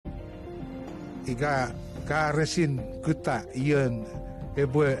ka resin kuta iyan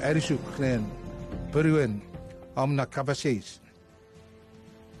ebwe erisuk nen peruen omna kabasis.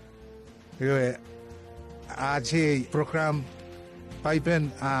 Iwe aje program Paipel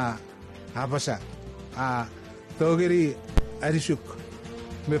Apasa togeri erisuk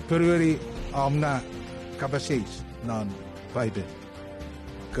me perweri omna kabasis non Paipel.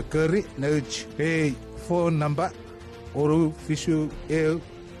 Kekeri neuch phone number oru fisu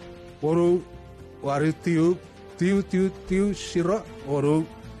oru waru tiu siro oru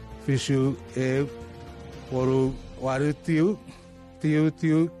fisu oru waru tiu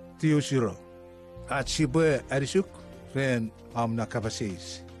siro. Atsibe erisuk ren omna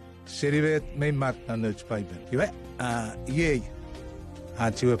kabasis. Serivet may mat na neuch Paipel. Iwe ye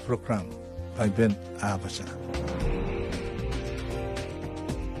atsibe program Paipel Apasa.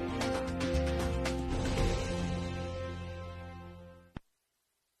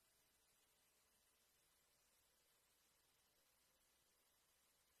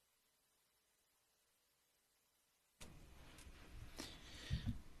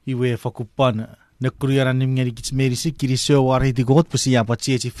 Iwe fakupan nakuriaran nim ngari kits merisi kirisyo wari di got pusi apa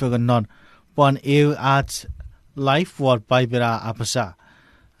chechi fegan non pon at life war Paipel Apasa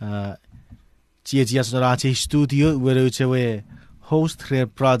chechi asora che studio where we host her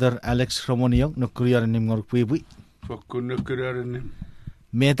brother Alex Rhowuniong nakuriaran nim ngor Pwipwi fakun nakuriaran nim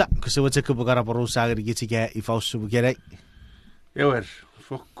meta kusewache kubagara paru sagari kitsi ke ifausu bugere ewer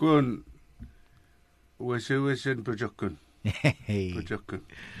fakun wesen projokun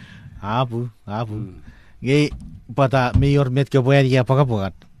Abu. Ge pata mayor met ke boya ya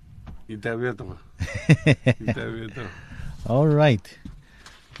pakapogat. Itabeto. All right.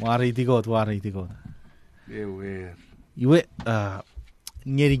 Wari tigot. Ewer. Iwe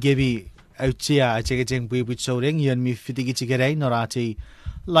ngeri gebi autia chegecheng Pwipwi soreng yan mi fitigi chigerai norati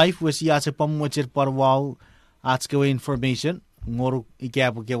life was ya se pamwacher parwau atske information ngoru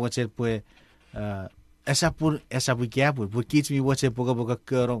ikabu ke wacher pwe Esapu kiapu, but kids me watch a boga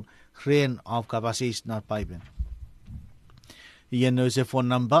kerong, rain of capacities not Paipel. Ian knows a phone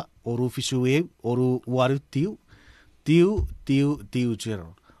number, oru fisue, oru waru tiu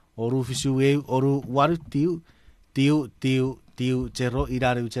zero. Oru fisue, oru waru tiu zero,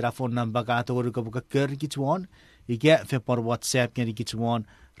 iraru chera phone number gato oru kabuka ker kits one, you get for WhatsApp can kits one,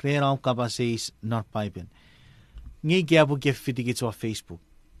 rain of capacities not Paipel. Ni gabu get fitigits off Facebook.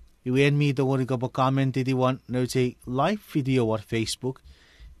 You and me the one go comment the one no say live video or Facebook.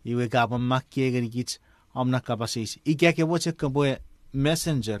 You wake up on Macky gets omna capacities. You get a watch a boy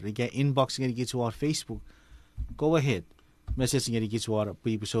messenger, you get inbox and get to our Facebook. Go ahead. Messaging and get to our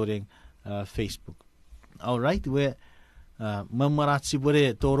people showing Facebook. All right, where Mamaratsi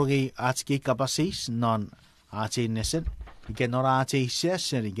bore torogi atski capacities non ache nesen. You get not ache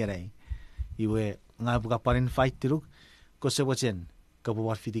session get you were Nabukaparin fight to look. Kosewachin.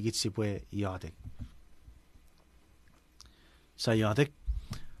 Kabuwar fitigit si pwe yadik. Sa yadik,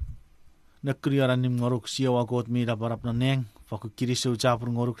 nakriyaran nim ngoruk siyawa got mira barap na neng, faku kiriso japur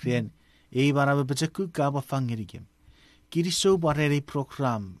ngoruk rien, barabe bacaku kaba fangirigim. Kiriso barere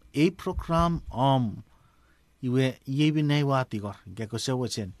program, program iwe binay watigor, gako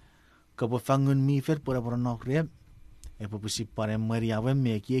sewachen, kabo fangun mifer pura pura nok rien, pusi pare mariawe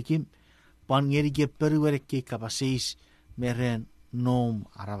me kiekim, pangirige peruere ke kapasis, meren, nom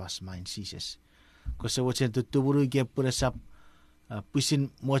arabas main sises. Kosa wachen tutuburu ge puresap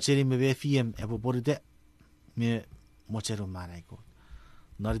pusin mocheri me befiem epoporide me mocheru maraiko.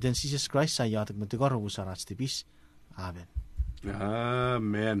 Noriden sises Christ sayatak metegor usarat tipis. Amen.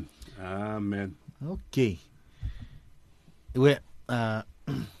 Amen. Okay. We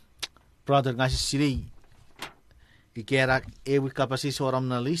brother ngas siri ikerak ewi kapasis oram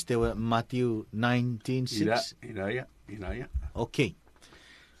na list we Mathew 19:6. Inaya. Okay.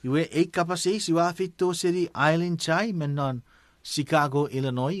 Iwe kapasis iwa fito city island chai menon Chicago,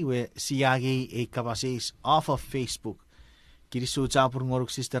 Illinois, iwe siagi kapasis off of Facebook. Kirisu chapur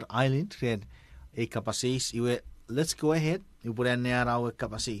ngoruk sister island red kapasis iwe let's go ahead. Iburan neara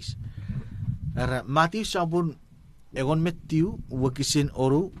kapasis. Mathew sabun egon Mathew wakisin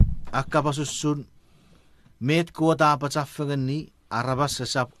oru akapasusun met kota pachafagan ni arabas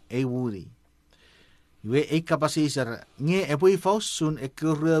sasap wuri. Iwe kapasis nge epoi faus sun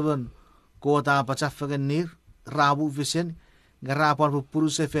ruemon kota pachafagan ni rabu visen ngarapan puru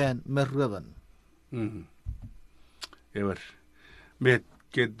sefan merruemon. Ever. Met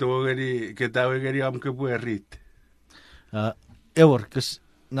ketawagari am kebuerit. Ever cuz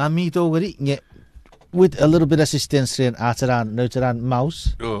ngami to gari nge with a little bit of assistance in ataran notaran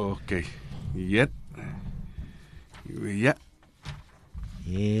mouse. Oh, okay. Yeah.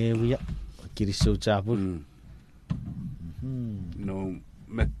 Okay, Kiriso chapur. No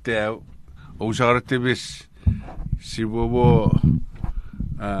Mathew. Usartibis si bobo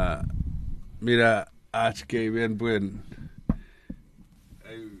mira आज के event पुन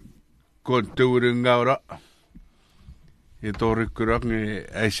कोंटूरिंग गावरा ये तो recruit ने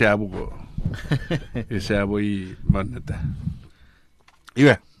ऐसे आबो ये मानता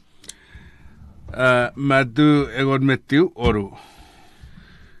इवे Mathew Aegon Mathew Oru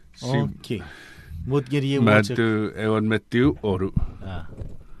Okay. Mut geriye Mathew Aegon Mathew Oru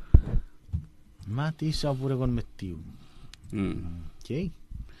Mathew sabur egon Mathew. Okay.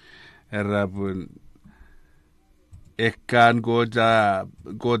 Era pun Ekan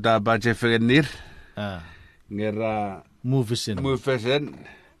goda baje fengen ngera mufesen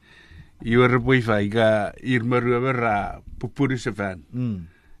iwer Pwipwi ga irmaruwa pupuri sefan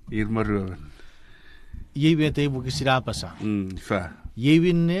irmaruwa Yewe te bu kisira Apasa. fa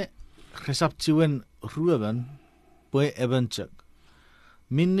Yewe ne resaptiwen ruwen pwe ebenchak.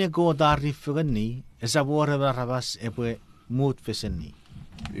 Minne go dari fengen esa bore rabas epwe mufesen ni.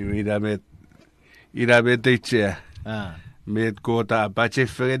 Iramet teitse met goda baje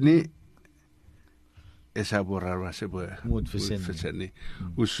fengen esa borra se puede mufesen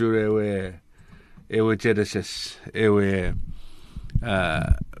usure ewe Genesis ewe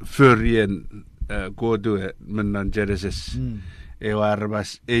furien godu men Genesis ewe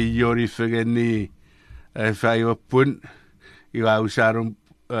arbas yori fengen fa yo pun iwa usarum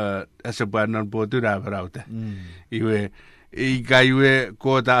asa banan bodu rabrauta iwe Igaiwe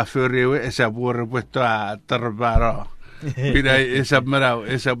goda furiewe esa borra puesto a tarbaro mira esa marau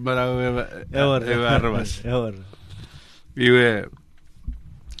ewe arbas iwe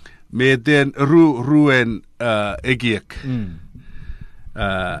meten ruen egiek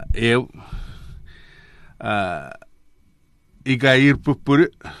eu igair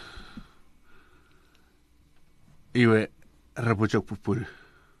pupuri iwe rapuchok pupuri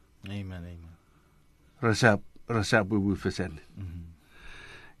Amen. rasap mufesen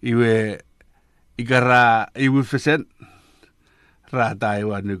iwe igara mufesen rata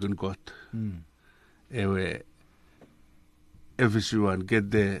iwa nukun kot ewe everyone get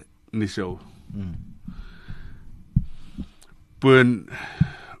the niso but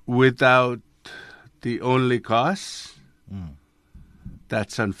without the only cause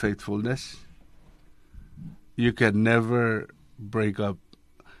that's unfaithfulness you can never break up.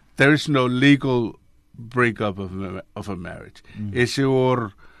 There is no legal breakup of a marriage. Is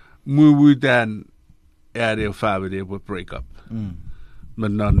your muwudan area family would break up.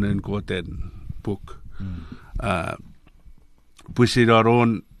 Men not in goten book. Push it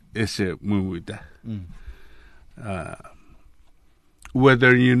on is a muwuda.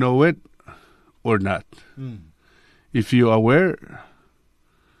 Whether you know it or not. If you are aware,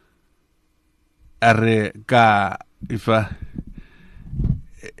 are ka ifa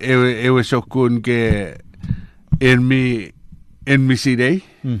ewe sokun ke en mi sidei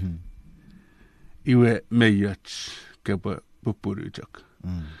iwe meyot ke pupuri chok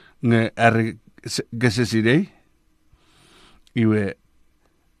nge are gese sidei iwe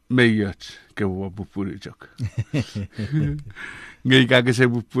meyot ke pupuri chok nge ka gese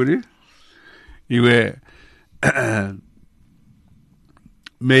pupuri iwe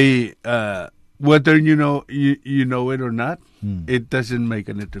may whether you know it or not, it doesn't make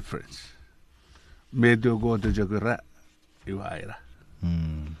any difference. Medio go to jagara iwaira.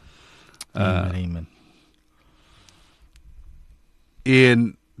 Amen.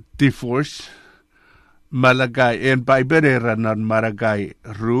 In divorce, malagay in Paipel era non maragay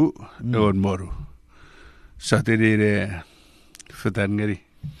ru on moru. Sa tinire futan ngeri.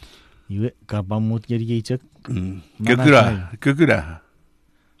 Iwe kapamut geri chak. Kukura.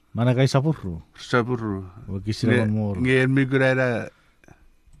 Mana kay sapurru. Wakisira mor. Ngeen migrera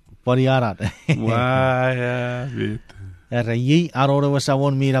pariarat. Waya bit. Era yi arora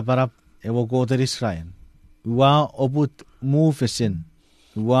wasawon mira para ewo goter Israel. Wa obut mufesen.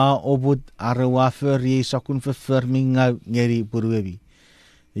 Wa obut arwa fer ye sakun fer minga ngeri Pwipwi.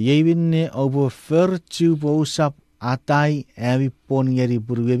 Ye winne obo fer tu bosap atai evi pon ngeri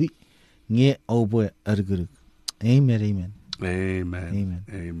Pwipwi. Nge obo erguruk. Amen.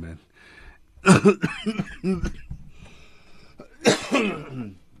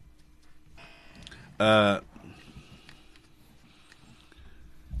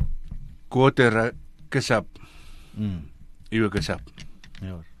 Kotera kesap. Iwe kesap.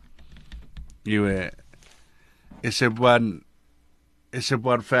 Iwe ese buan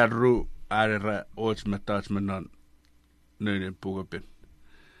ferru are ots metats menon nene pugapin.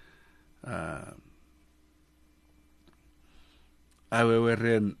 Awe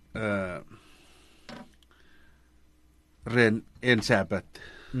weren ren en sabat.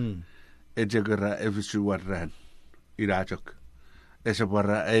 E jagara evisu warran irachok. Esa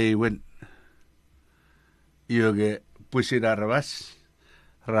barra win. Ioge pusira ravas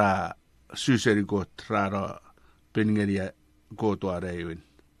ra suseri got ra pingeria got wa win.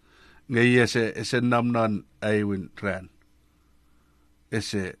 Ngai ese namnan win ran.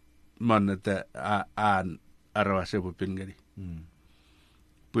 Ese manata an aravas ebu pingeri.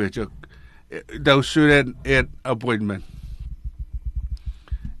 Puechok dausuren appointment.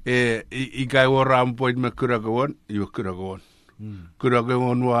 Ikai wara appointment kuragawon, you kuragawon.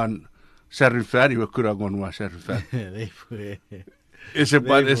 Kuragawon wan sarifan, you kuragawon wan sarifan.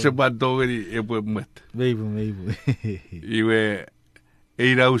 Ese bad dogeri ebu met. Meibu. Iwe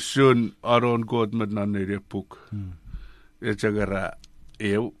dausun aron god met nanere puk. Echagara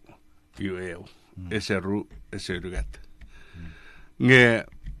eu. Ese ru, ese rugat. Nge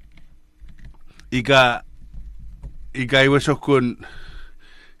ika iwasokun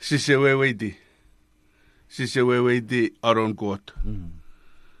siseweweiti aron kot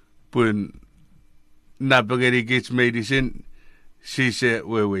pun napageri gets medicine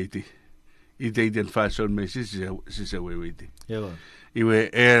siseweweiti iteiten fason me siseweweiti iwe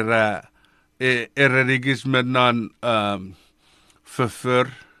rigis menan förför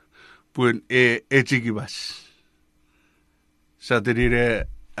pun etigibas satirire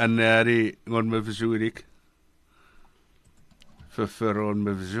anari ngon mufesen irik. Förföron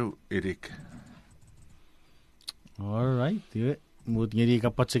mufesen irik. All right, det mot ngeri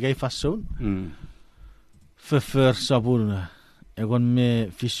kapatsegai fason. Förför sabun egon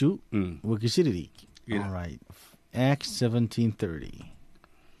me fisu wakisirik. All right. Acts 17:30.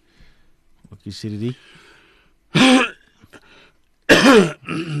 Wakisirik.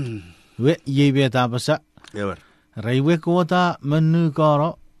 We yebe Apasa. Ever. Raiwe kota menu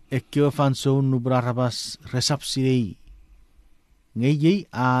karo ekyo fanso nubrarabas resapsirei. Ngei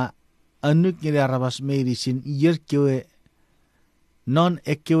a anuk ngerarabas medicine yerkyo non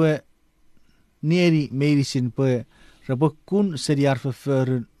ekyo neri medicine pe rabokun seriar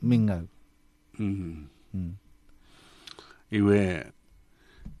förförun mingau. Iwe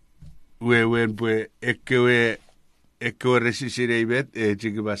wen pe ekyo resisirei bet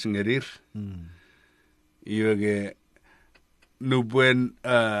chikibas ngerir. Iwege nubuen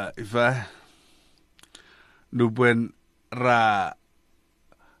ra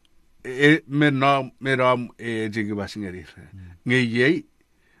menom jigibas ngerir. Ngei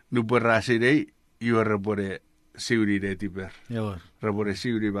nubuen ra sirei iwa rabore siuri de tiber. Rabore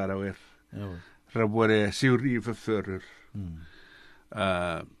siuri barawer. Rabore siuri förförur.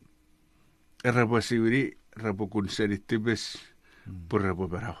 Rabore siuri rabokun serit tibes por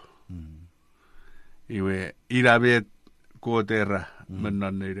raboberau. Iwe irabet kotera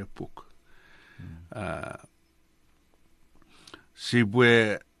menanere puk.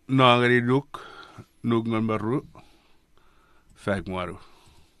 Sibwe nangari nuk ngambaru fagmaru.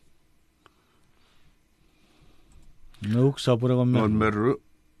 Nuk sapura ngambaru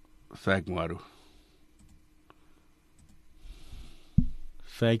fagmaru.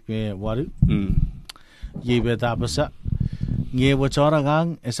 Fagmaru. Yebe Apasa. Nge wachara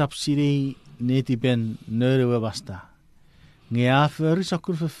gang esapsiri neti ben nörewe basta. Nge afer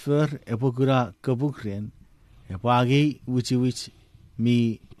sakur förför epokura kabukren epagi wich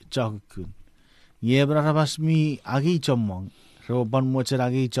mi chokun. Nge brarabas mi agi chomong roban mocher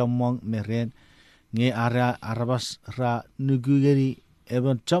agi chomong meren nge arabas ra nugugeri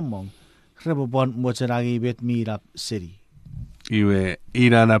eben chomong rebon mocher agi bet mi rap city. Iwe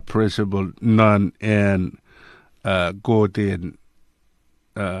irana principle non and godin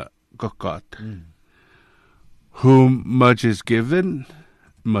God. Whom much is given,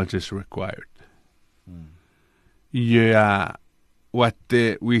 much is required. Yeah, what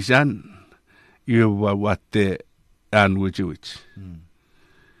the wisan, you what the and which.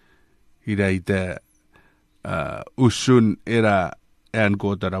 Iraita usun era and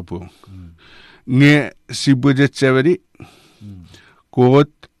go tarapu. Nge si budget severi,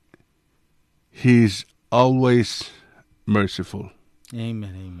 God, He's always merciful.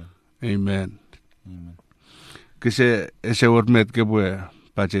 Amen. Kese ese wordmet ke bue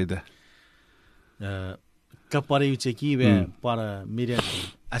pacheda. Kapare ucheki be para mire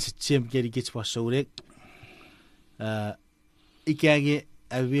asichem keri kits pasorek. Ikage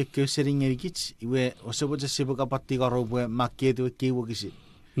awie kesering eri kits iwe osoboje sebo kapatti garo bue makedo kewo kisi.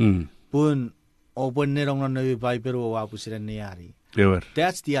 Pun open nerong na Paipel wa pusiran niari.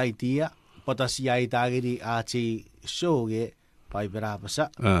 That's the idea. Patasi ay tagiri achi shoge Paipel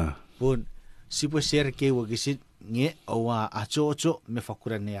Apasa. Pun sipo share kewo kisi nge owa acho me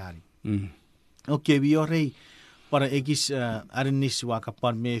fakuran niari. Okay, biore para egis arinis wa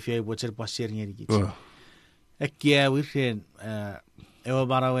kapar me fia bocer pasir ngeri gits. Ekia wirhen ewa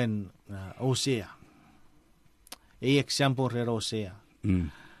barawen Osea. Example re Osea.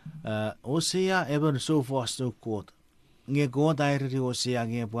 Osea ever so far so good. Nge god airi Osea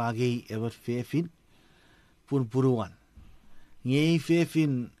nge bagi ever fefin pun puruan. Nge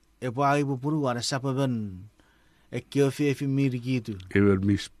fefin bagi pu puruan sapaban ekio fefin mirigitu. Ever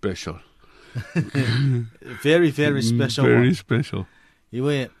me special. Very special. Very special.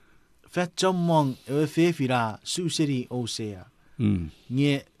 Iwe fetchomong ewe fefira suseri Osea.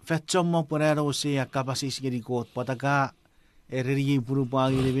 Nge fetchomong porera Osea kapasis ngeri god pataka ereri puru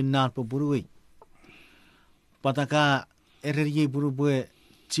bagi lebinar po purui. Pataka ereri puru bue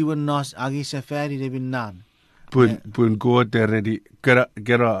ciwan nos agi sefari lebinar. Pun god ereri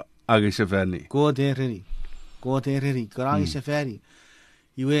kera agi sefani. God ereri kera agi sefari.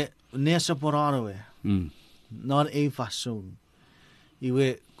 Iwe nesa porarawe. Not a fason.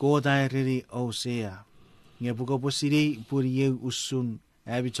 Iwe god ereri Osea. Nge buka posiri puri ye usun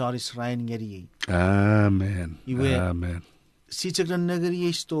abitar Israel ngeri. Amen. Iwe Amen. si cakran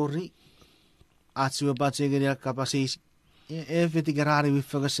negeri story at siya baca gaya kapasis efeti garari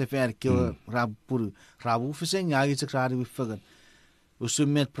wifaga sefer kyo raburu rabu fengen agi cakrari wifaga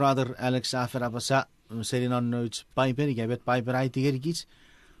usumet brother Alex afer Apasa serin on notes Paipel gebet Paipel ai tiger gits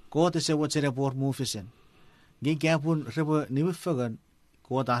kote se wat sere por mufesen ge gapun rebo ni wifaga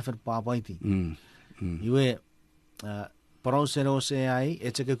kote afer papaiti iwe parosero se ai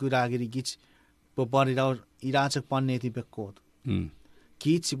etcheke kuragiri gits popari daw iracak paneti bekot.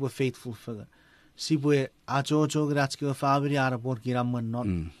 Kids si faithful figure. Si acho gratski fabri ara por kiram not.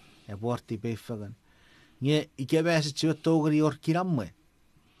 E porti pe figure. Nge ikebes chi togri or kiramme.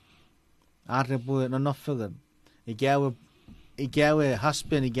 Arre no figure. Ikawe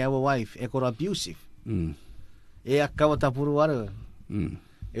husband, ikawe wife, ekor abusive. E akawata puruara.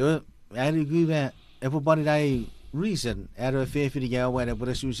 E ari give everybody dai reason. Ero fefiri ikawe e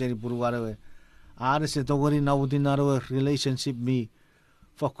presu seri puruara. Are se togori na udinaro relationship me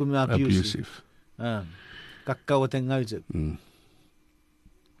fakumi abusive. Kakawateng ngajak.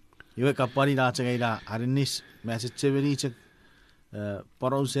 Iwe kapari da chagaila arinis message cheveri chak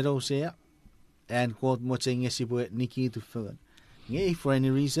parosero sea and quote mocheng esipo niki to figure. Nge for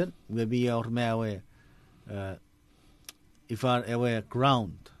any reason we be our mawe if our away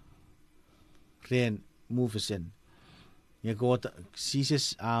ground ren mufesen. Nge got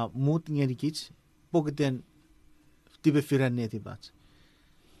sises mood ngeri kits poketen tipe firan neti bats.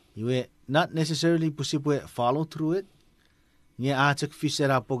 Iwe not necessarily possible follow through it. Nge achak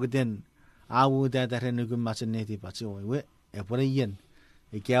fisera poketen awu da renugum match neti bats. Iwe epore yen.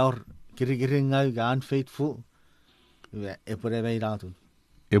 Ikaur kirigiringa ga unfaithful. Iwe epore bay ratun.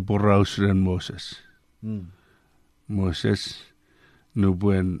 Eporaus ren Moses. Moses no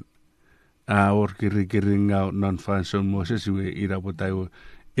buen aur kirigiringa non fanson Moses iwe irapotai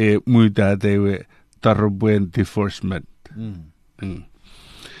muita tewe tarobuen enforcement.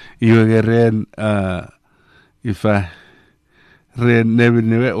 Iwe ren ifa ren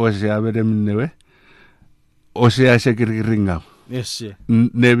newe Osea bedem newe Osea se kirkiringau. Yes.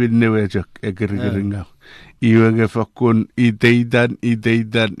 Newe jok kirkiringau. Iwe ge fakun iteidan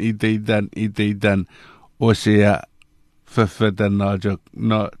Osea fefetan na jok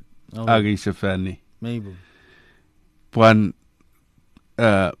no agi sefani. Maybe. Pwan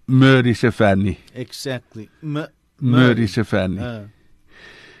Murray sefani. Exactly. Murray sefani.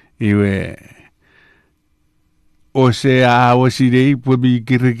 Iwe Osea awasirei pubi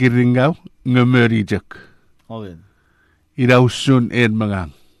kirkiringau ngamuri jok. Owen. Irausun en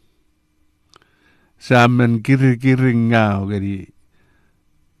mangang. Samen kirkiringau gari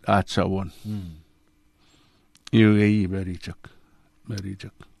atsawon. Iwe i murray jok.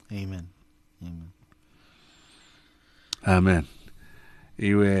 Amen. Amen.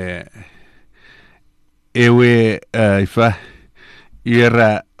 Iwe ifa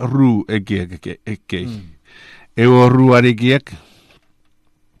ira ru eke. Ewe ru arigiek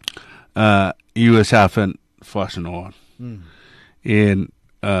iwe safen fasten on. In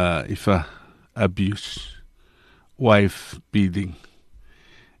ifa abuse, wife beating,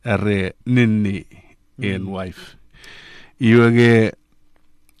 are ninni in wife. Iwe ge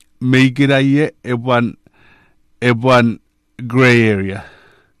make it a one gray area.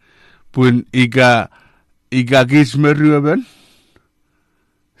 Pun iga gismeruben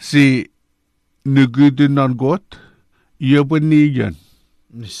si nugudu non got yobunigan.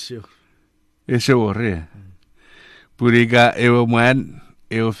 Sure. Ese ore. Puriga ewa man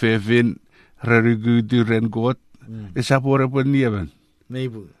ewa fefin rarugudu ren got esa pore puniaben.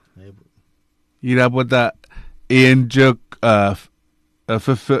 Maybe. Ira pota en jok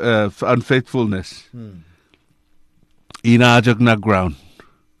unfaithfulness. Ina jok na ground.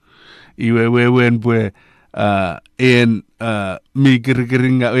 Iwe wen bwe en mi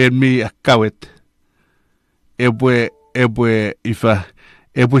girgiringa en mi akawet. Ebwe ifa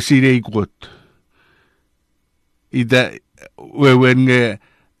ebwe sire ikot. Ida wen nge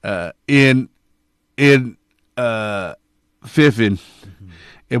en fefin.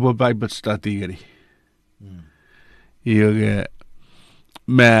 Ebwe Bible study gari. Iyoge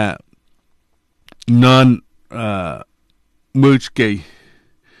ma non muchke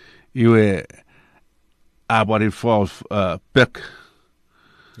iwe aber in fall pek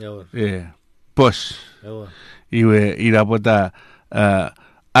push iwe irabota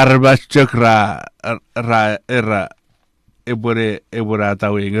arbas chakra ra era ebora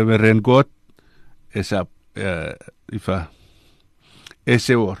tawe ngeveren got esa ifa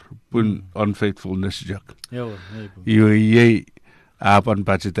ese or pun unfaithfulness jak iwe ye apan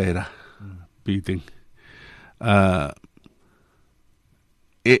pachitera beating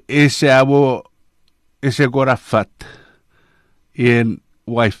ese gora fat en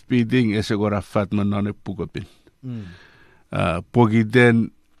wife beating ese gora fat manone pugopin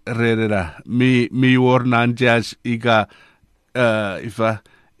pogiden rerera mi war nanjas iga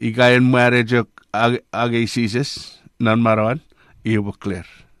en marriage angei sises nan marawan iwo clear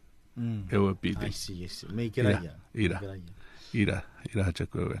ewo beating I see. Make it ira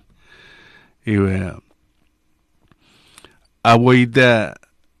chakwen iwe awoida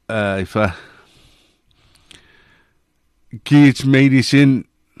ifa kids medicine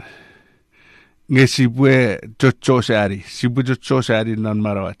ngesibwe chochosari nan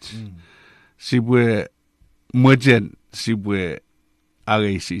marawat sibwe mojen sibwe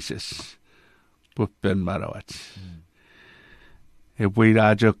agesises pupen marawat ebwe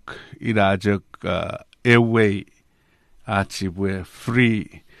irajok ewe sibwe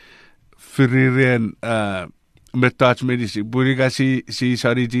free ren metach medicine buriga si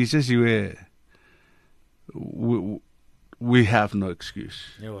sorry Jesus we have no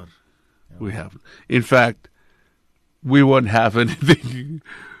excuse. We have. In fact, we won't have anything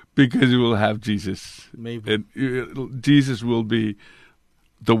because we will have Jesus. Maybe. And Jesus will be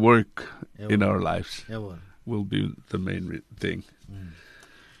the work in our lives. Will be the main thing.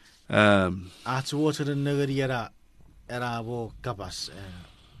 At water the nugget era bo kapas.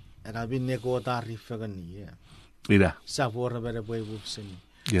 Era bin neko tari fagani. Ira. Savor better boy mufesen.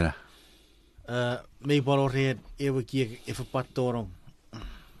 Yeah. May bolo red ever kick if a patorong.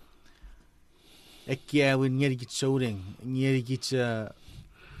 A kia when near get soaring, near get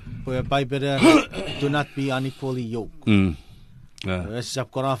Paipel do not be unequally yoked.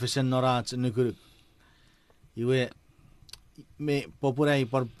 Sapcorafis and norats and the group. You may populate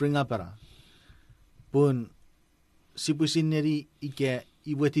for bring up a bun sipusineri ike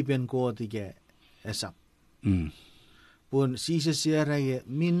iwetipen ko tige esap. Pun sisa sierra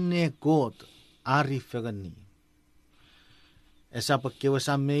minne god ari fagani. Esap kewe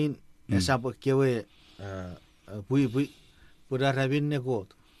samein, esap kewe pwipwi, pura rabinne god.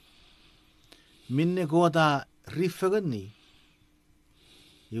 Minne god a rifagani.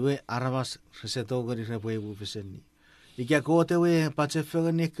 Iwe arabas resetogari repwe mufesen. Ike god ewe pache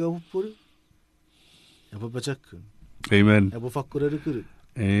fagani kewpuri. Epo pachakun. Amen. Epo fakura rikuru.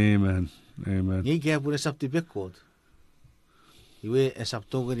 Amen. Ike pura sapti bekod. Iwe esap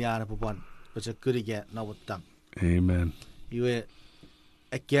togari ara pwan pacha kurige nawatang. Amen. Iwe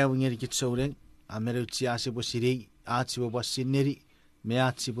ekya wingeri kitsoren amere tsiase bo siri atsi bo sineri me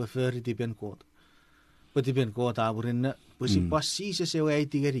atsi bo ferri dipen kod. Putipen kod aburinna pusi passi se we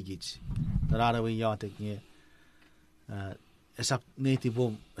itigeri gits. Tarara we yatek nge esap neti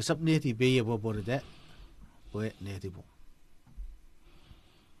be bo boride we neti bo.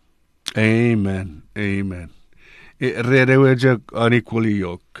 Amen. Redewejak unequally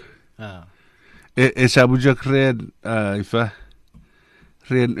yoke. Esabujak red ifa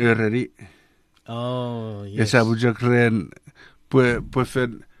ren ereri. Oh yes. Esabujak ren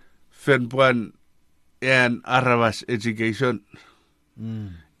fen pwan and arabas education.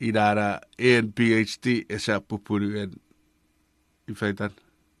 Idara and PhD esa Pwupwunu and ifaitan.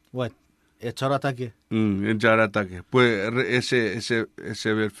 What? E charatake. En charatake. Pues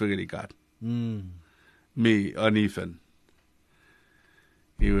ese ver figurikan. Me uneven.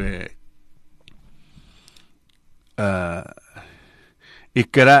 Iwe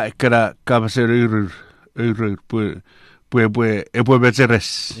ikera kabasero pues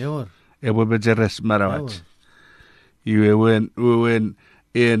becheres. Becheres marawat. Iwe when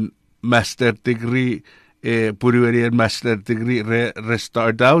in master degree Pwipwi master degree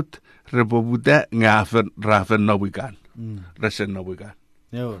start out repobuta rafen nawikan. Resen nawikan.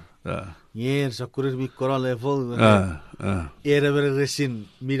 Yo. Yer sakurir bi kora level. Erever resin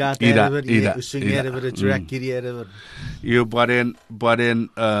mirat erever usung erever drag kiri erever. Yo baren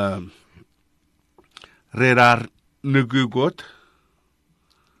rerar nugugot.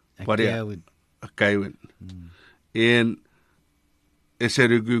 Kaiwin. En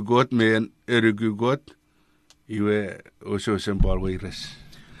eserugugot men erugugot iwe oso sembalweires.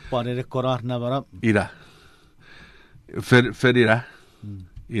 Parere korar na barap. Ira. Ferira.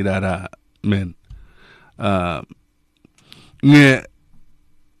 Irara men. Nge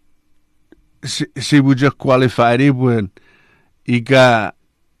si buja qualified ibuen ika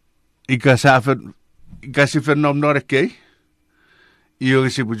safen ika si fenomnore kei. Iyo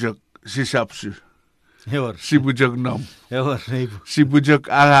si buja si sapsu. Si buja nom. Si buja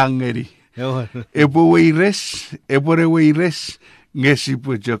angei. Ebo weires nge si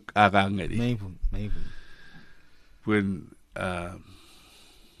buja angei. Maybe. When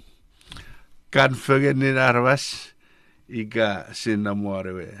kan fengen in arvas iga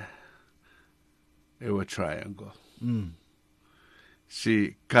sinamore ewa triangle.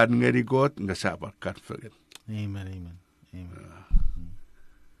 Si kan ngeri got nga sabar kan fengen. Amen.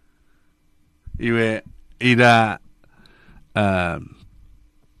 Iwe ida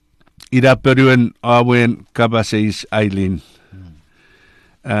peruen awen kabaseis Aileen.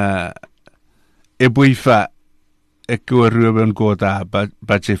 Ebuifa Eko ruemon kota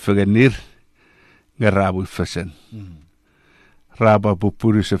bache fengenir nga mufesen. Raba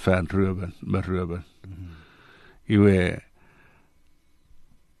Pwupwunu sefan ruemon. Iwe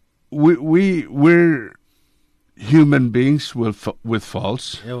we're human beings with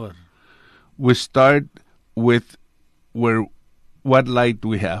faults. We start with what light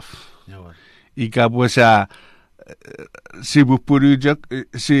we have. Ika bosa si Pwupwunu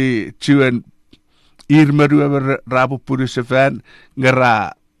si chuen irmeru rabu Pwupwunu sefan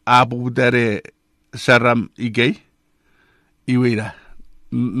ngara abu dare saram angei iwira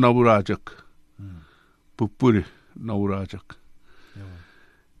naurajak Pwupwunu naurajak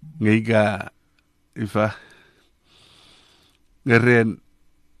ngeiga ifa ngeren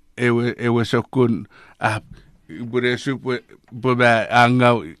ewe sokun bure supu boba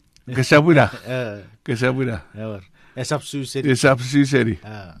angau kesabura Esapsu seri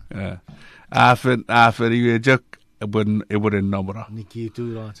Afen iwe jak ebon nomra. Niki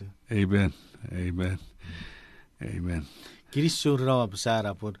tu rata. Amen. Kirisso rawa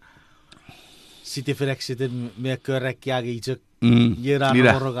besara por siti feraksite me korek yagi jak yera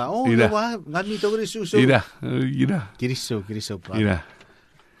noroga. Oh, wa ngani to kirisso. Ira. Kirisso. Ira.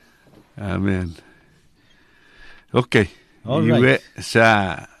 Amen. Okay. Iwe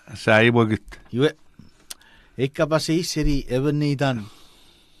sa ibogit. Iwe ekapasei seri evenidan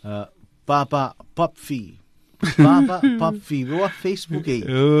Papa Pwipwi. Wa Facebook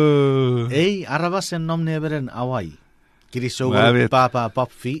arabas en nom neberen awai. Kiriso Papa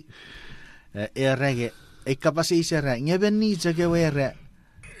Pwipwi. Erege ekapasei sera ngeben ni jage were.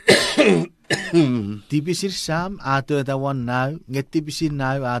 Tipisir sam ato da wan now, ngetipisir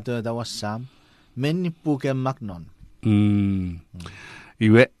now ato da was sam. Men puke magnon.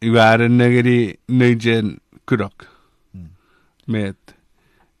 Iwe aren negeri nejen kurok. Met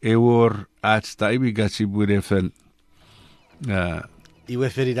Ewor atsta ibiga si burefen. Iwe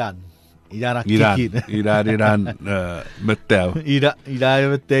feridan. Iran Mathew. Ira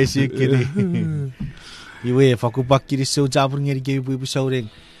Mathew si kiri. Iwe fakupak kiri so jabur ngeri ke ibu saureng.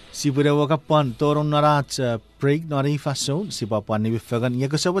 Si bure wakapan torong narat break nari fason si Rapwan Niwin fengen ya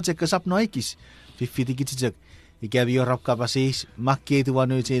kesapa cek kesap noikis. 50 kitijak. Ikabi yorap kapasis makke tu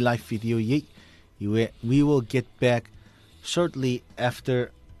wanu ce live video ye. Iwe we will get back shortly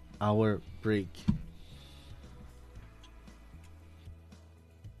after our break.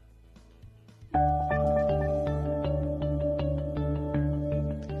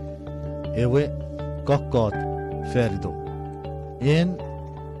 Ewe kokot ferdo.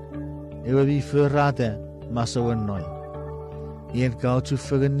 Ewe vi förrate masawen noi. Kau tu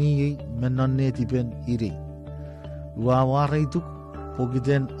fengen menon neti ben iri. Wawara itu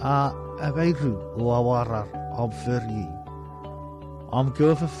pogiden a aveiru wawarar obferyi. Am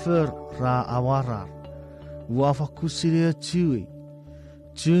keofer ra awarar. Wafakusiria tui.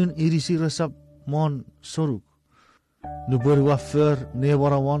 Tun irisi resap mon soruk. Nubori wafer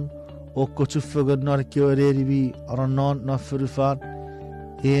nebarawan o kotu fengen nar keoreri bi aranon na ferufar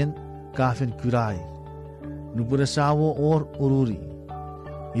kafin kurai. Nubori sawo or ururi.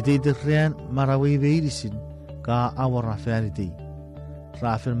 Ite ren marawi beirisin ka awara feriti.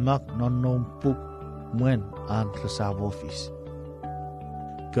 Rafin mak non nom puk muen an resab office.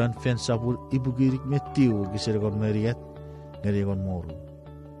 Ekan fen sabur ibu girik Mathew kisir kon meriat ngeri kon moru.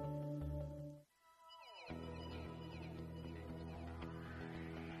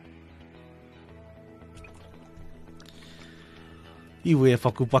 Iwe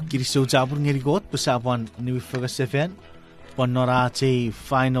fakupak kiriso jabur ngeri got besapan ni sefan panorate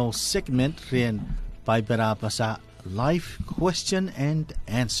final segment rian Paipel Apasa live question and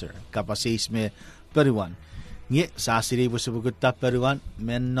answer kapasis me peruan nge sasiri busubugut ta peruan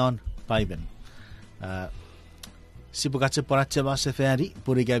mennon Paipel sibugatse porache ba sefari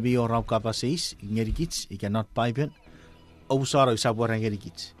puri gabi orau kapasis ngeri kits ikanot Paipel obusaro sabor ngeri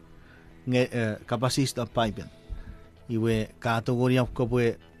kits nge kapasis ta Paipel iwe kategori of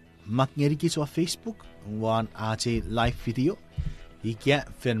kowe mak ngeri kits wa Facebook wan ache live video ikia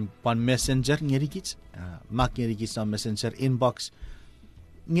fen pan messenger ngeri kits mak ngeri kits na messenger inbox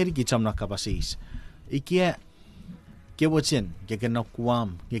ngeri kits amna kapasis ikia kewotchen kekenok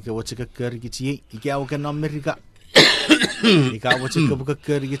kuam kewotche ke ker kits ye ikia oken Amerika ika wotche ke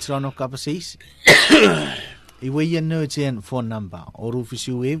ker kits rano kapasis iwe ye no chen phone number oru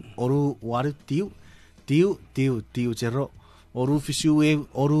fisiwe oru waru tiu zero oru fisiwe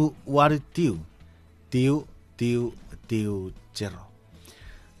oru waru tiu zero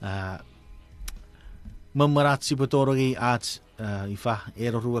memerat si betorogi at ifa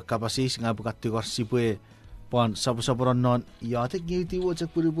erorua kapasis nga bukat tigor si pue pon sabu-sabu non yatek ngiti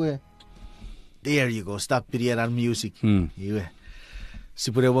wotsak puri pue there you go stop period music iwe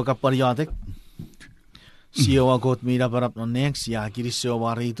si pure waka par yatek siya got mira parap no next ya kiri siya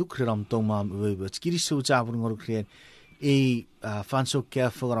wari itu kriram tong mam webet kiri siya capur ngor krian fanso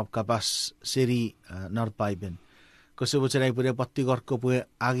careful rap kapas seri nar Paipel Kasi bocah pure pati gor ko pue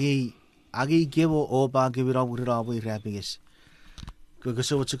agi kevo opa ke bira pure rabu irapigis.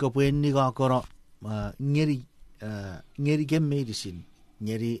 Kasi bocah ko pue ni ga koro ngeri ke medicine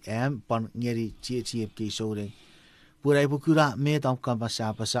ngeri pan ngeri cie ke sore. Pure ibu kura me tam ka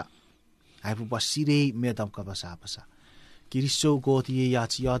Apasa. Ibu pasire me tam ka Apasa. Kiri so go ti ya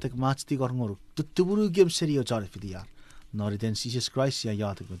tek match ti gor ngor. Tutuburu game serio jare fidiar. Nori den Jesus Christ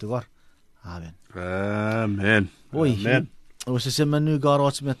ya tek me gor. Amen. Amen. Oi, se semanu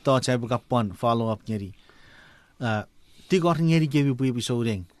garots met ta chai buka pon follow up ngeri. Ti gor ngeri gebi bu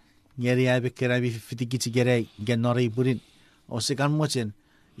episode ngeri ai bekera bi fitiki tigere genori burin. O se kan mochen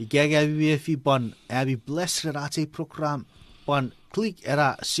igega bi fi pon abi bless rate program pon click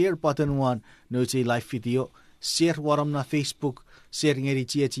era share button one no che live video share waram na Facebook share ngeri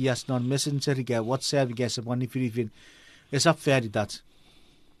chias non messenger ge WhatsApp ge se pon ifin es up fair that.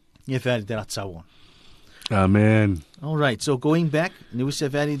 Yeferi deratsawan. Amen. All right. So going back, niwi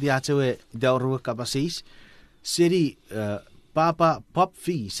seferi diatewe dauru kapasis. Seri Papa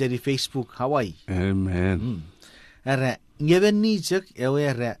Pwipwi seri Facebook Hawaii. Amen. Ere ngeven nijek ewe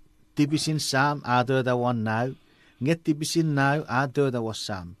ere tipisin sam ado da one now. Nget tipisin now ado da was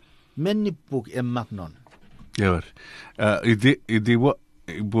sam. Many book magnon. Yeah. Idi wo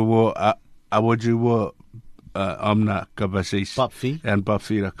bo awoju wo amna kapasis Pwipwi and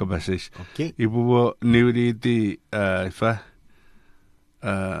Pwipwi ra kapasis. Okay. Ibu wo niuri di ifa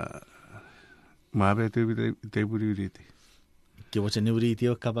mabe te buri di. Ke wacha niuri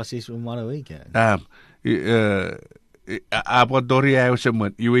tio kapasis umara we ke. Apo dori ai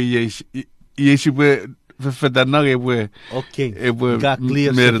semut iwe yesi be fedana iwe. Okay. Iwe Ga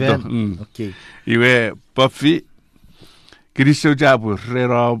clear seven. Okay. Iwe Pwipwi Kristo jabu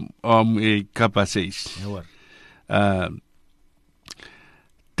rera kapasis. Ewer.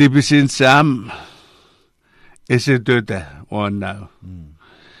 Tipisin sam ese döda on now.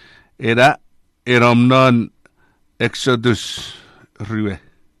 Eram non Exodus rue.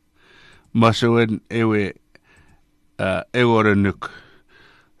 Masoen ewe egorenuk.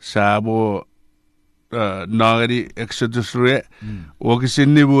 Sabo nagari Exodus rue.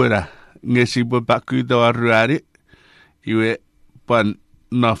 Wakisin nibuera. Ngesibo baku da ruari. Iwe pan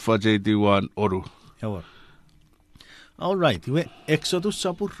nafajedi wan oru. Ewer. All right, we Exodus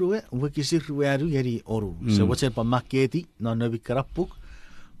sapur ruwe, we kisi ruwe aru yeri oru. So what's it pa maketi no nobi karapuk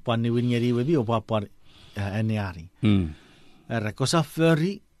pan niwin yeri webi o pa par eniari. Kosa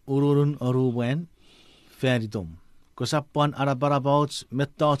ferry ururun oru wen ferry dom. Kosa pan arabarabouts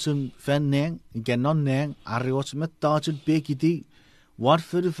metatun fen neng genon neng ariots metatun bekiti wat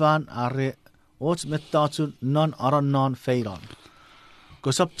furifan are ots metatun non aron non feiron.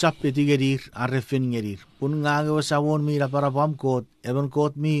 Kosap chap petigerir arrefin gerir. Pun ngage sawon mi rapara pam kot even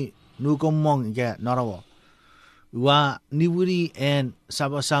kot mi nukomong ge narawa. Wa niwuri en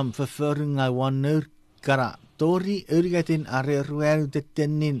sabasam verfering I wonder kara tori urgatin arre ruel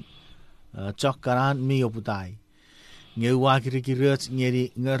tetenin chok karan mi oputai. Nge wakiri kirut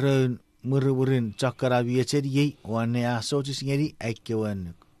ngeri ngereun mururin chakara vieteri ye wane asotis ngeri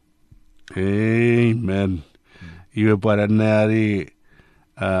aikewan. Amen. Iwe para nari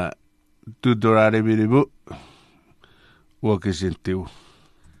tudorare biribu wakisintiu.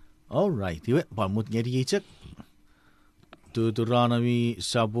 All right, iwe pamut ngeri yechek. Tudurana mi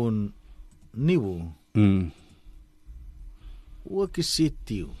sabun niwu.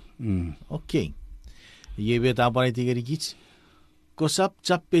 Wakisintiu. Okay. Iwe tapare tigeri kits. Kosap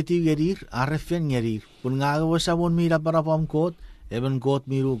chapeti gerir arrefen gerir. Pungawa sabun mira para pamkot even got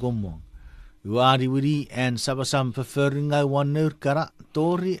miru gomong. Wari wiri en sabasam verferingai wanneur kara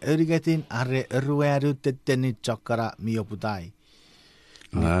tori erigetin arre erueru teteni chakara mioputai.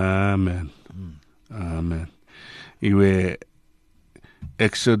 Amen. Amen. Iwe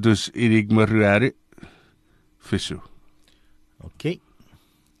Exodus irig maruari fisu. Okay.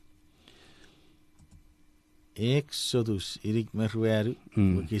 Exodus irig maruari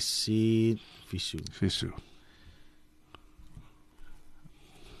wakisi fisu.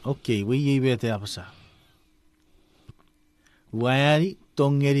 Okay, we yibe te apasa. Wari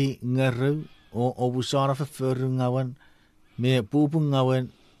tongeri ngaru o obusara verferingawan me pupungawan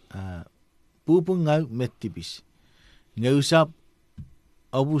pupungau metibis. Ngausap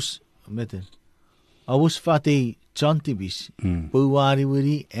obus meten. Obus fati chantibis. Puwari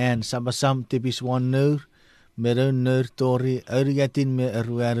wiri en sabasam tibis wanneur meron ner tori erigatin me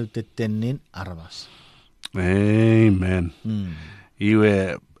eruaru tetenin arabas. Amen.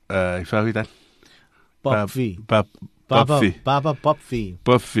 Iwe ifawitan. Pwipwi. Pwipwi. Papa Pwipwi.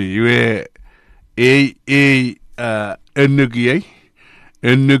 Pwipwi. Iwe ennugi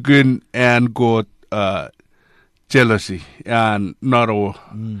ennugin and got jealousy and naro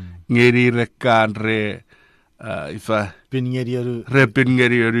ngeri rekan re ifa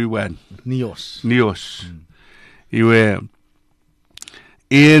pinngeri wan nios iwe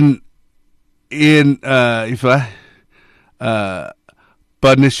in ifa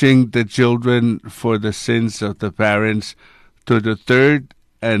punishing the children for the sins of the parents to the third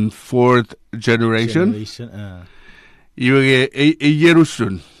and fourth generation. Iwe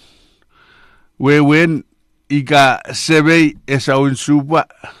Yerusun. When iga sebe esaun suba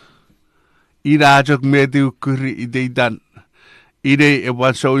irajok Mathew kuri ideidan ide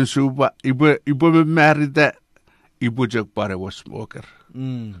ewan saun suba ibu married that ibu jak pare was smoker.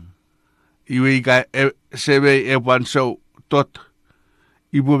 Iwe iga sebe ewan so tot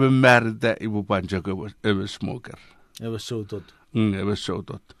ibu married that ibu panjak ever smoker. Ever so tot. Ever so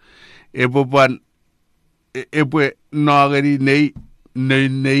tot. Ibu pan Ewe nagari nei.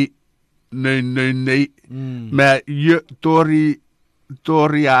 Ma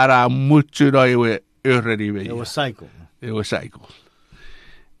tori ara mucho no iwe erredi. It was cycle.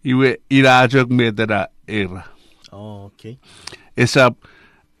 Iwe irajok medera era. Oh, okay. Esa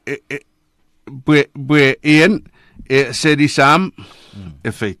bue en serisam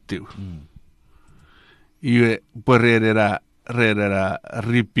effective. Iwe porera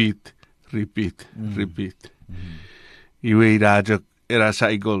repeat. Iwe irajok era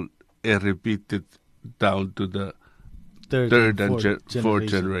cycle repeated down to the third and fourth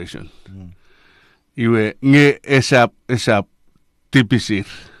generation. Iwe nge esap tipisir.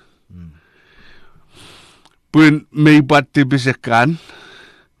 Pun may bat tipisekan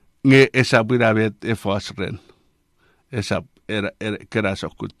nge esap irabet efosren. Esap era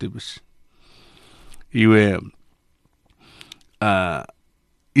kerasokut tipis. Iwe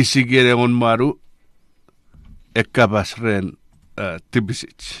isigere on maru ekabasren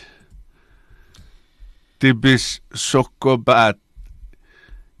tibisich. Tibis sokobat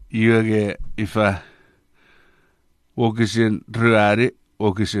iwe ifa wokisin ruari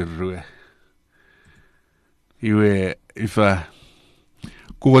wokisin rue. Iwe ifa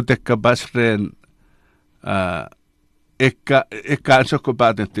kuotekabasren Ekan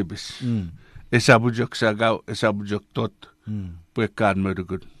sokobat tibis. Esabujok sagau esabujok tot. Pekan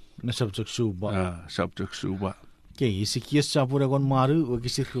merukut. Na subject suba. Subject suba. Okay, isikias sapura kon maru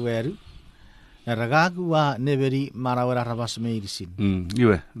wakisi rueru. Ragagu wa neveri marawara rabas medicine.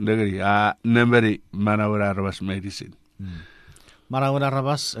 Iwe negeri neveri marawara rabas medicine. Marawara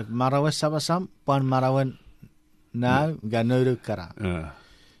rabas marawas sabasam pan marawan na ganuru kara.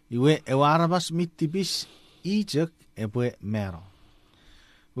 Iwe ewarabas mitibis ijek epwe mero.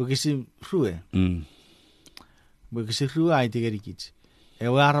 Wakisi rue. Wakisi rue ai tigeri kits.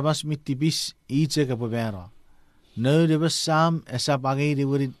 Ewarabas mitibis ijek epwe mero. No de sam esa pagi di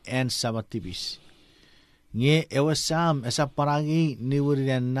wurid en sabatibis. Nge ewa sam esa paragi ni wurid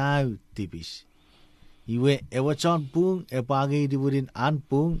en nau tibis. Iwe ewa chan pung e pagi di wurin an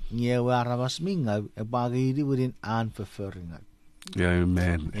pung ngewe arabas mingau e pagi di wurin an verfurringat.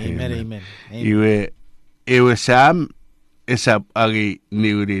 Amen. Amen. Iwe sam esap agi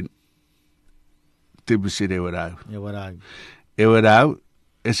niurin tibusir ewarau. Ewarau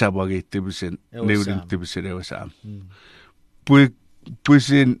esap agi tibusin niurin tibusir ewa sam.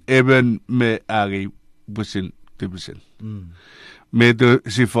 Pusin eben me agi pusin tibusin. Me do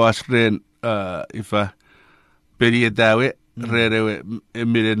si fasren ifa perietawe rerewe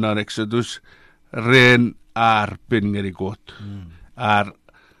emire non exodus ren ar pengeri got. Ar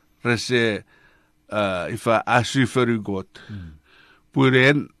rese ifa asuferu got.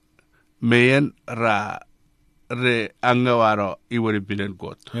 Puren meien ra re angawaro iwari bilen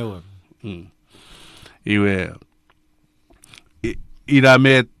got. Iwe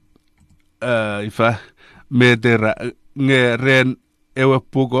iramet ifa metera nge ren ewe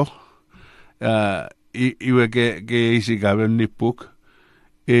pugo iwe ke isi gaben ni puk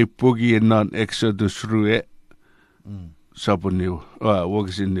e pugi non exodus rue sapu niu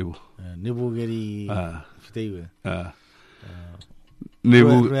wokisin niu Nibu geri fiteiwe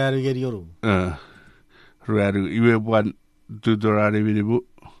nibu ruaru geri yoru ruaru iwe buan tudorari vinibu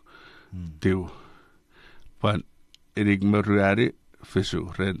tiu buan erik me ruari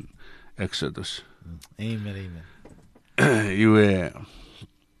fisu ren exodus Amen. Iwe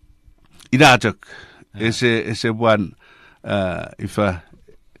idajak ese buan ifa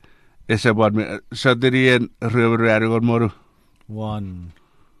ese buan saderien ruaru gon moru One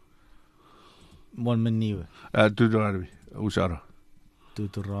meniwe tudorari usara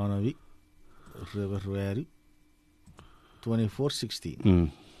Deuteronomy ruaru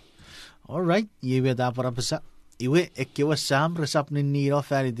 24:16. All right, yewe da para pesa iwe ekkewa sam resap ni niro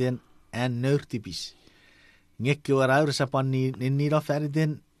feriden en nörtibis. Ngekkewa rau resap ni niro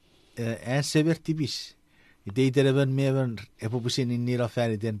feriden en severtibis. Idee dereben meven epopusin ni niro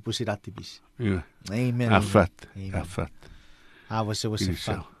feriden pusiratibis. Amen. Afat. Was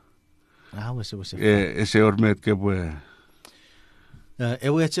fat. Ese ormet ke bue.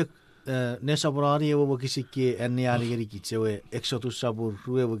 Ewe etsek nesa borari ewe wakisiki enne arigeri kitse ewe exodus sabur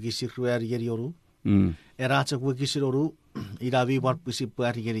rue wakisi rue arigeri oru. Eratsek wakisi oru irabi warpusi pu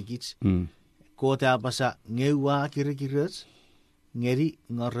arigeri kits. Kote apasa ngewa kirikiras ngeri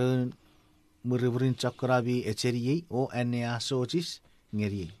ngaren muriburin chakrabi echeriye o enne asochis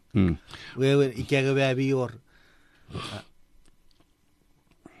ngeri. Wewe ikega babi or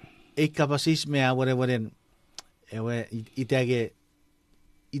ekapasis me awaren ewe itege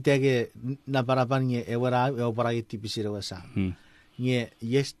na parapan nge ewara ewara itipisire wasa nge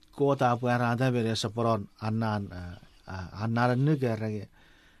yes kota puara da bere saporon annan nugerage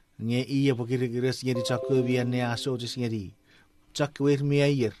nge iye pokirigres nge chakwe ane aso jis ngeri chakwe me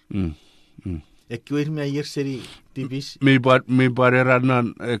ayer ekwer me ayer seri tipis me bare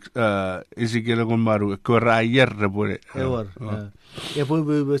ranan isigele gomaru ko ra ayer rebore epo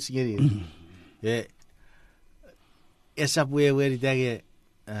bebe ngeri esa puwe itage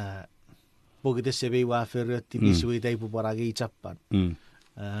pokite sebe wa ferret tipis we dai puparagi chappan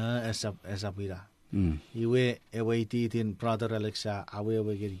esa pira iwe ewe titin brother Alexa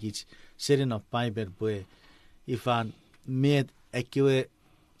awe gergich serin of Paipel pue ifan med ekwe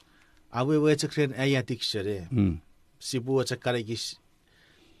awe we chakren ayatik sere sibu chakarigis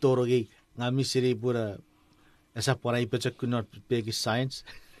torogi ngami seri pura esa porai pechakun pegi science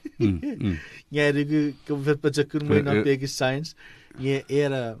ngerigu kumfet pechakun mo na pegi science ye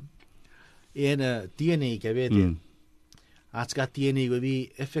era DNA kabete atska DNA will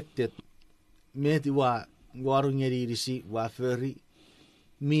be affected med wa warungeri risi wa ferri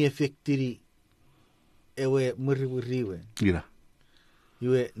mi effectiri ewe murriwe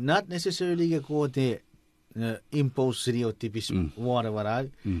you not necessarily go to impose stereotypes whatever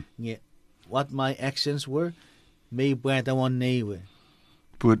what my actions were may better one neighbor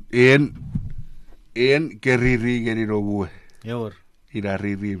put in geriri rogu yor ira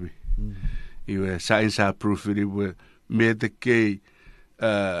riribi you science proof it we made the k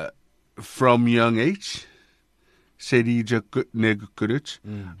from young age seri je neg kurut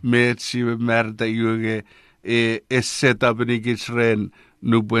met si mer da yuge set up ni gisren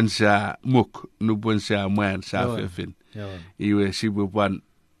nu buensa muk nu buensa man sa fefin you si buban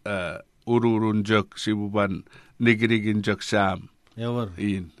ururun jok si buban nigrigin jok sam yor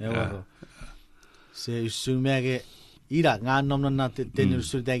se sumege ira nga nom na tenur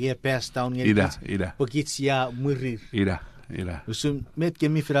surdage pass down ira pokitsia murir ira usum met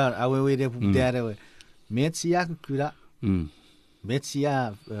kemi fra awe de putare met sia kura met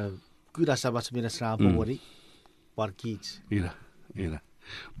sia kura sabat mira sra pomori parkits ira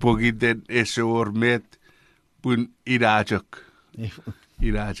Pogiten esormet pun irajak.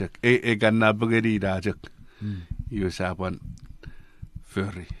 Irajak. Ekan napagir irajak. Iusapan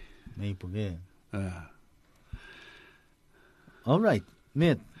furry. Nej på G. All right,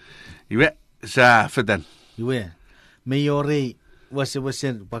 met. Iwe sa fedan. Iwe. Mayori was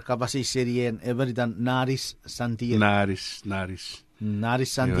pakabasi serien everydan naris santier. Naris. Naris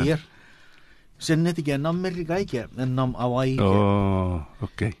santier. Sen net igen nam merikaike nam awai. Oh,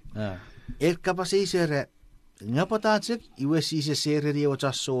 okay. Kabasi sere ngapatatsik iwe sise serie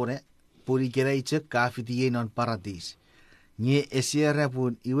ochassone puri gereitsik kafitien on paradis. Nye esere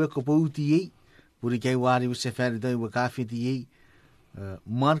pun iwe kopoutie puri kai wari wise ferdo iwe kafitien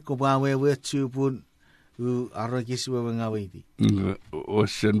Marco bawe tu pun arrogis we ngawiti.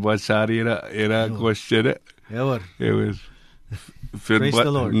 Ocean wasari era question. Ever. It was Praise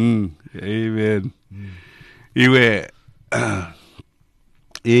the Lord. Amen. Iwe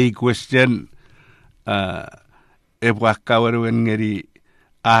question ebwakawaru ngeri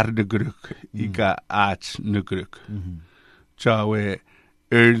arnugruk ika arts nugruk. Chawe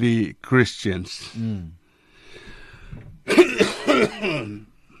early Christians.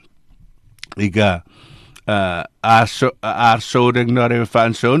 Iga arsoding not even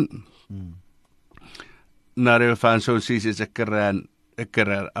fanson. Not even fanson sees a karan a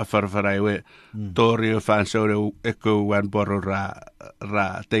farfaraiwe. Torio fanson echo one borrow ra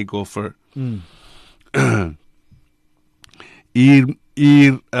take over. Ir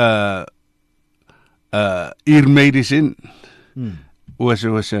medicine was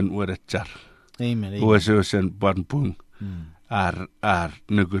with a char. Amen. Was banpung. Ar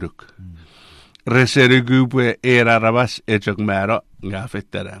nuguruk. Reserugube arabas echok mero nga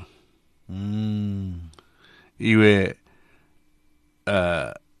fetterang. Iwe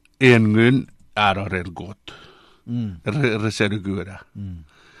engun aroren got. Reserugura.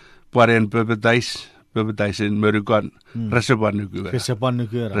 Paren pepedais in merukan resepanugura.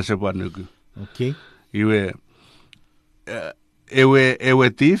 Resepanugu. Okay. Iwe ewe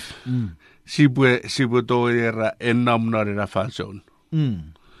tif. Sibu toira enam nora fanson.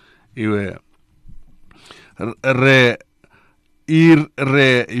 Iwe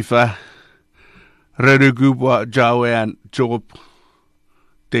re ifa reduguba jawean job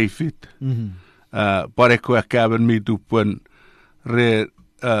David. Parekwa cabin me dupen re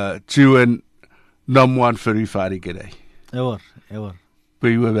chuen namwan ferifari gede. Ever.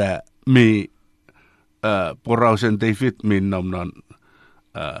 Piwe me porausen David me namnan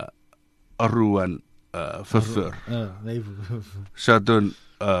Ruan verver. Sadun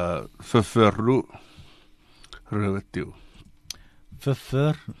ververru Rhowuniong.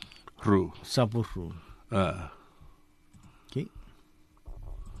 Verver Ru. Saburu. Okay.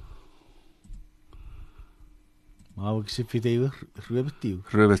 Mawag si Fideo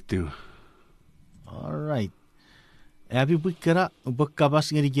Rhowuniong. All right. Abi bukara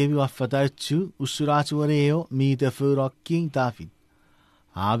bukkabas ngeri gevi wafata chu usuratu wareo mi de furoking David.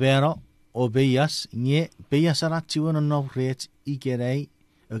 Avero obeyas nye beyasaratiwan no ret igerei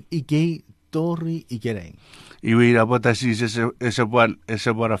igei tori igerei. Iwi rapotasi esa buan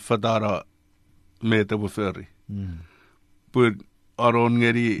fadara meta buferi. Put aron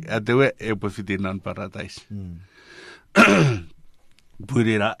ngeri adewe epofitinan paradise. Put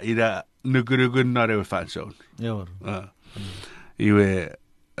ira nugurugun nare fanson. Iwe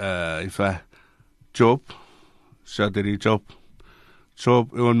ifa job saderi job.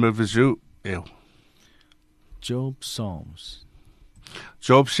 Job on mufesen Job Psalms.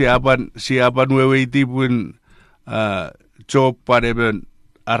 Job siapan wewe pun Job pareben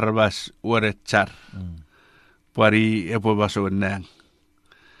arvas warechar. Pari epo baso nang.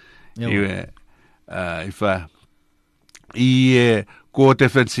 Iwe ifa kote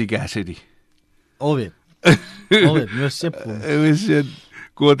fancy gasidi. Ovid, no sepo. Ewe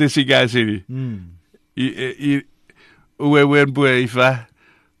kote sigasidi. Uwen bue ifa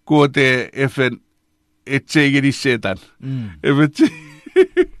kote efen etchegiri setan. Efen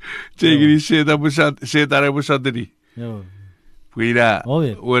chegiri setan ebusadri. Puira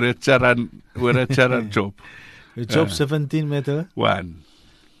wera job. Job 17 meter. One.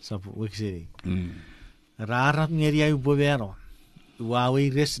 Sapu wixiri. Rarap ngeri ayu bovero. Wawi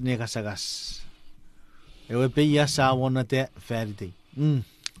res negasagas. Ewe pe ya sa wonate ferdi.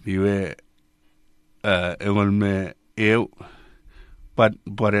 Iwe engol me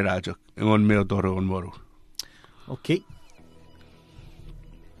pare rajok. Engon me otoro on moru. Okay.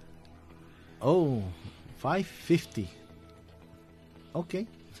 Oh, 550. Okay.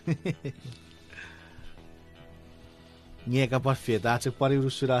 Nye kapag fit, that's a pari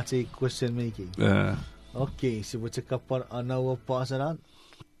rusura question making. Okay, si buat kapal anaw pa sanan.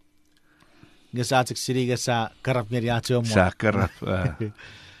 Gasa siri gasa karap ngeri acho mo. Sa karap.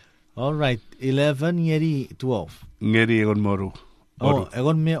 All right, 11 ngeri 12. Ngeri egon moru. Oh,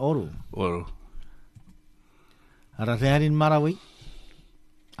 egon me oru. Oru. Ara reharin marawi.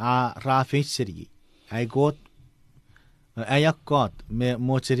 A ra face siri. I got ayak got me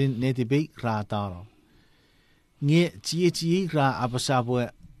mocherin neti be ra taro. Nge chi ra apasa bo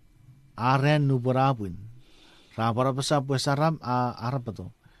aren nuborabun. Ra apasa bo saram a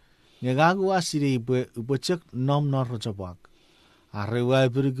arapato. Nge gagu asiri bo ubocek nom nor rojabak. Arriwa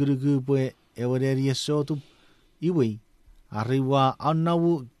burigurugu bo ewareria sotu iwi. Arriwa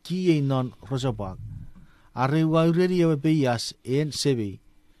anawu kiye non rojabak. Arriwa ureri ewe beyas en sebi.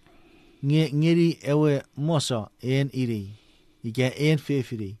 Ngeri ewe mosa en iri. Ike en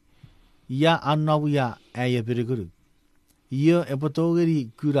fefiri. Ya anawu ya aya buriguru. Ia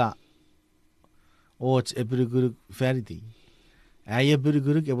epatogeri kura ots buriguru ferdi. Aya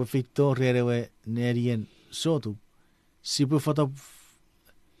buriguru ewe fito rerewe nerien sotu. Sipu foto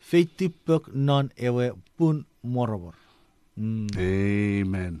feitipuk non ewe pun morobor.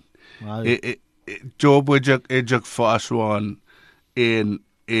 Amen. Job ejak faswan in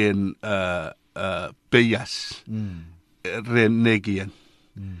Peyas. Ren negian.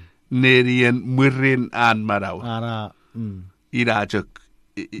 Nerien murin an marau. Ara. Irajak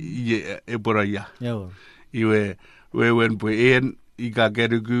eboraya. Ewer. Iwe wen bwe en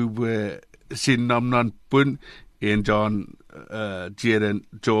igagerugu bwe sinnam non pun en John Jeren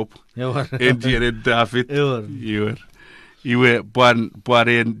Job. Ewer. En Jeren David. Ewer. Iwe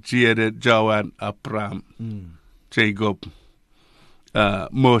buaren Jeren Jawan Abraham. Jacob.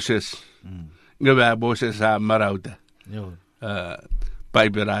 Moses. Ngawa Moses a marauda. Ewer.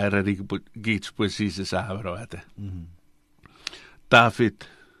 Paipel a gits precies sa marauda. David.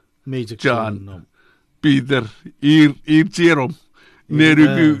 Major John. Peter. Ir Jerom.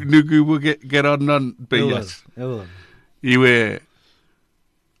 Nugu geronan Peyas. Ewer. Iwe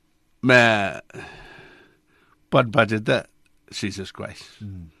ma budget Jesus Christ.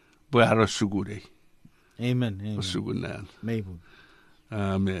 Buaro sugure. Amen. Sugunan. Maybe.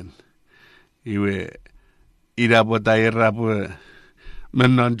 Amen. Iwe irabo dairabu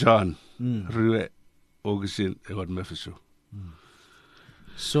menon John. Rue ogisin egon mefesu.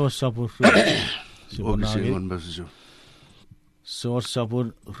 So sabur. Ogisin egon mefesu. So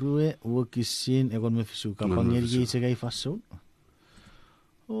sabur rue ogisin egon mefesu. Kapang yeri segay faso.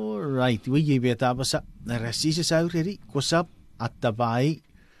 All right, we give it Apasa. Resisi sa ureri kusap at tabay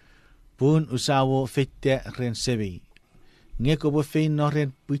pun usawo fete ren sebi. Nge ko bo fein no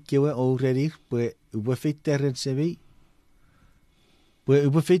ren pwikewe o ureri pwe ubo fete ren sebi. Pwe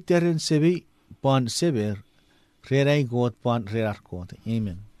ubo fete ren sebi pon seber rerai got pon rerar got.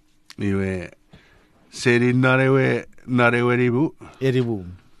 Amen. Iwe seri narewe ribu. Eribu.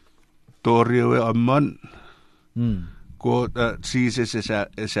 Toriewe amman. Ko Jesus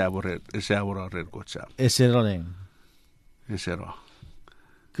esabora red gotsa. Eseroleng. Esero.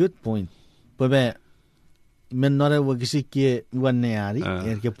 Good point. Pwebe men nore wagisiki waneari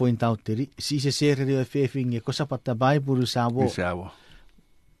ke point out teri si se serre fefinge cosa patta bai puru sabo. Sabo.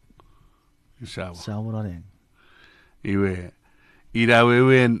 Sabo reng. Iwe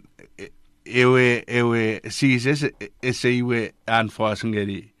irawewen ewe Jesus ese iwe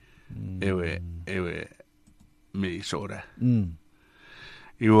anfasngeri ewe me sora.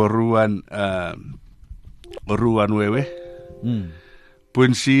 Iwo ruan wewe.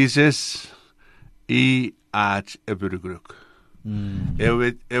 Pun Jesus I ach eburgruk.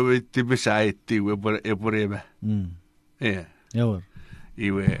 Ewe tibesai tiwe eburema. Yeah. Ewer.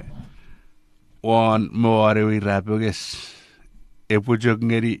 Iwe wan moare wi rapoges. Epu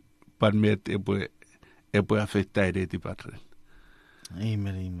jogngeri panmet epu afektaide ti patren.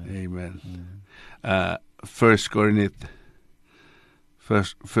 Amen. First Corinthians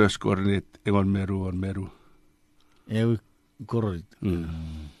on meru. Ewe kororit.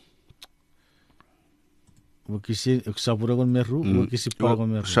 Wakisi sabura on meru, wakisi pago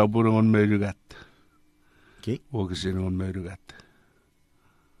meru. Sabura on meru gat. Okay. Wakisi on meru gat.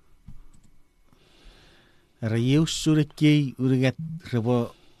 Rayeu surekei urigat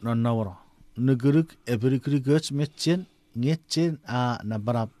rebo nonawara. Nuguruk eburikuri gots metchen ngetchen a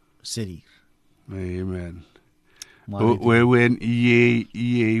nabarap serir. Amen. Wewen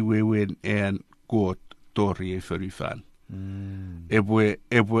wewen en god tori ferifan. Ebwe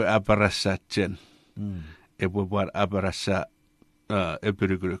aparasa chen. Ebwe war aparasa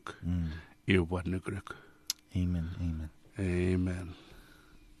eburgruk. Ebwe nugruk. Amen.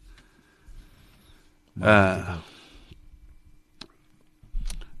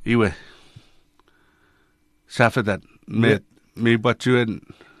 Iwe Safadan. Me batuan.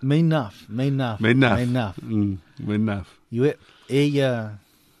 Mainaf. Mainaf. Yue,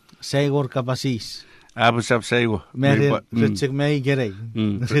 Saigor Kapasis. Abusap saigo. Merin, Ritchik May Gerei.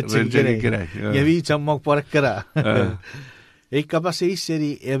 Ritchik Gerei. Yavi Chamok Parakara. Kapasis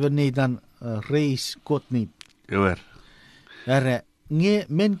seri Evernedan Reis Kotnip. Ewer. Nge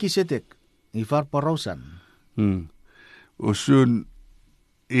men kisetek. Ifar Parosan. Usun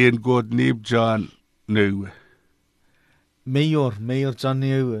Ian Kotnip John Neuwe. Mayor John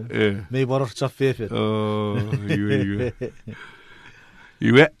Neuwe. May Boror Chafefe. Oh,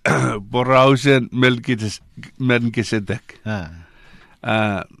 Iwe Borausen Melkisedek.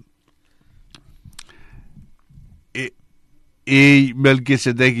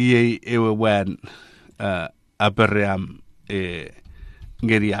 Melkisedek ewe wan Abraham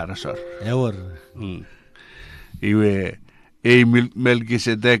Ngeriarasor. Ewer. Iwe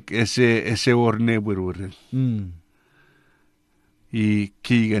Melkisedek ese orne burwurin. I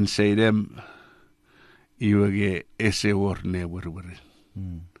Keegan say them Iwe ese orne burwurin.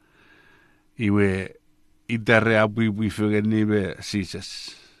 Iwe idarre Pwipwi fengen nibe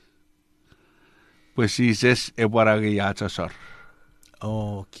sises. Pues sises ebarage yatasor.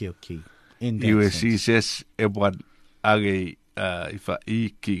 Oh, okay. Iwe sises ebar age ifa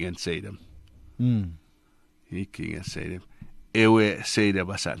Keegan say them. Keegan say them. Ewe say them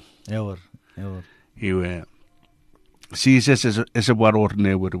basan. Ewer. Iwe sises ese bar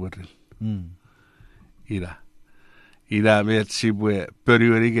orne burwurin. Ida met sibwe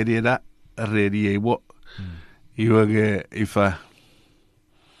periori gerida ready ebo. Iwage ifa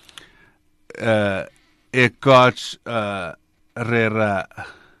coach rera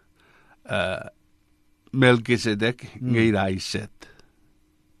Melkisedek ngiraiset.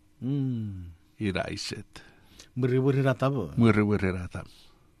 Iraiset. Muri ratabo.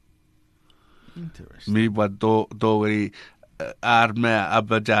 Interesting. Mi bato dogri arme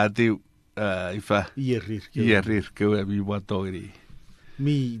abajati ifa yerir ke mi batogri.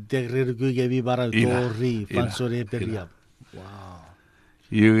 Mi degrer gugevi bara tori fansore periab. Wow.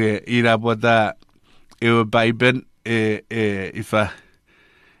 Yuge irabota Paipel ifa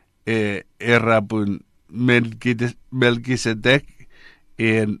erabun Melkisedek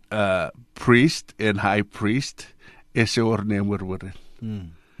en priest en high priest ese orne murmuren.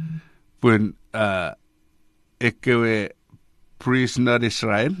 Pun ekwe priest not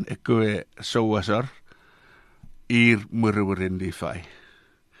Israel ekwe sowasar murmuren di fai.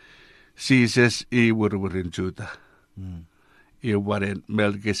 Jesus murmuren Juda. Waren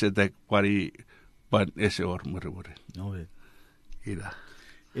Melkisedek pari pan ese or murmuren. Oye. Ira.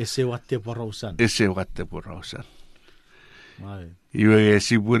 Ese watte porausan. Vale. Iwe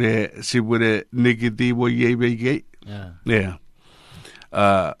sibure negativo yebege. Yeah.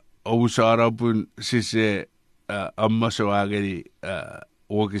 Usara pun sise amma so ageri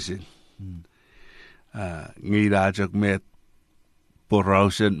ogisin. Ngirajak met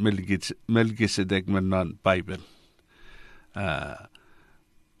porausan Melkisedek menan Paipel.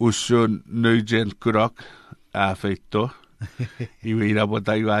 Usun nujen kurak afeito. Iwe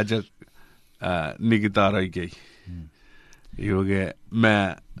irabota iwajak nigitara igei. Iwe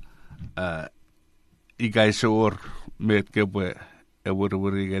me igay soor met kebwe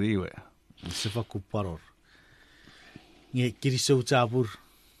ewurwuri geriwe. Sefa kuparor. Nge kiriso chabur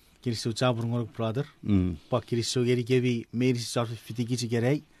ngorok brother. Pa kiriso geri kebi meri sarf fitiki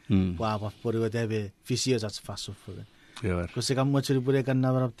gerei. Pa pa porwatebe fisio jats faso for. Kasi kamu curi pure kan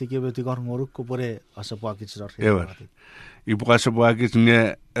na berarti kebe ti kor ngorok ko pure asa pa kits sarf. Ibu asa pa kits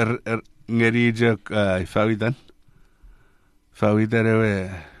ngeri jak fawidan. Fawidan ewe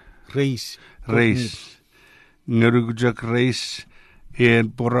Reis. Ngerujak reis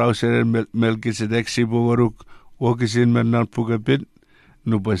en porausen Melkisedek sibogoruk wokisin menan pugapin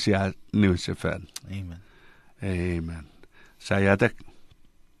nubasia new sefan. Amen. Sayatek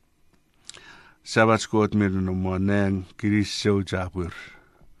sabat skot mir no moneng kiriso jabur.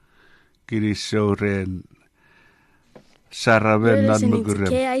 Kiriso ren saraben nan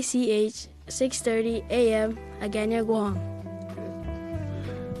mugurem. KICH 6:30 a.m. Aganya Guam.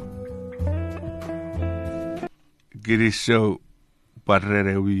 Kiriso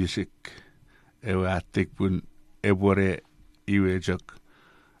parrere wisik ewe atik pun ebore iwe jok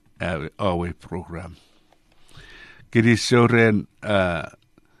awe program. Kiriso ren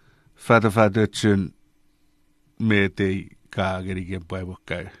fata tsun mete ka gerigen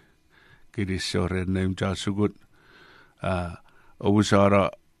paibokai. Kiriso ren neem jalsugut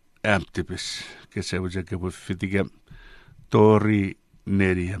obusara amtipis kesebuja kebu fitigem tori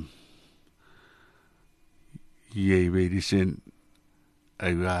neriam. Ye vedisen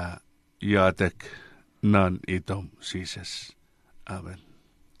aiva yatek nan itom Jesus. Amen.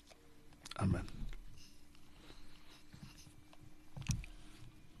 Amen.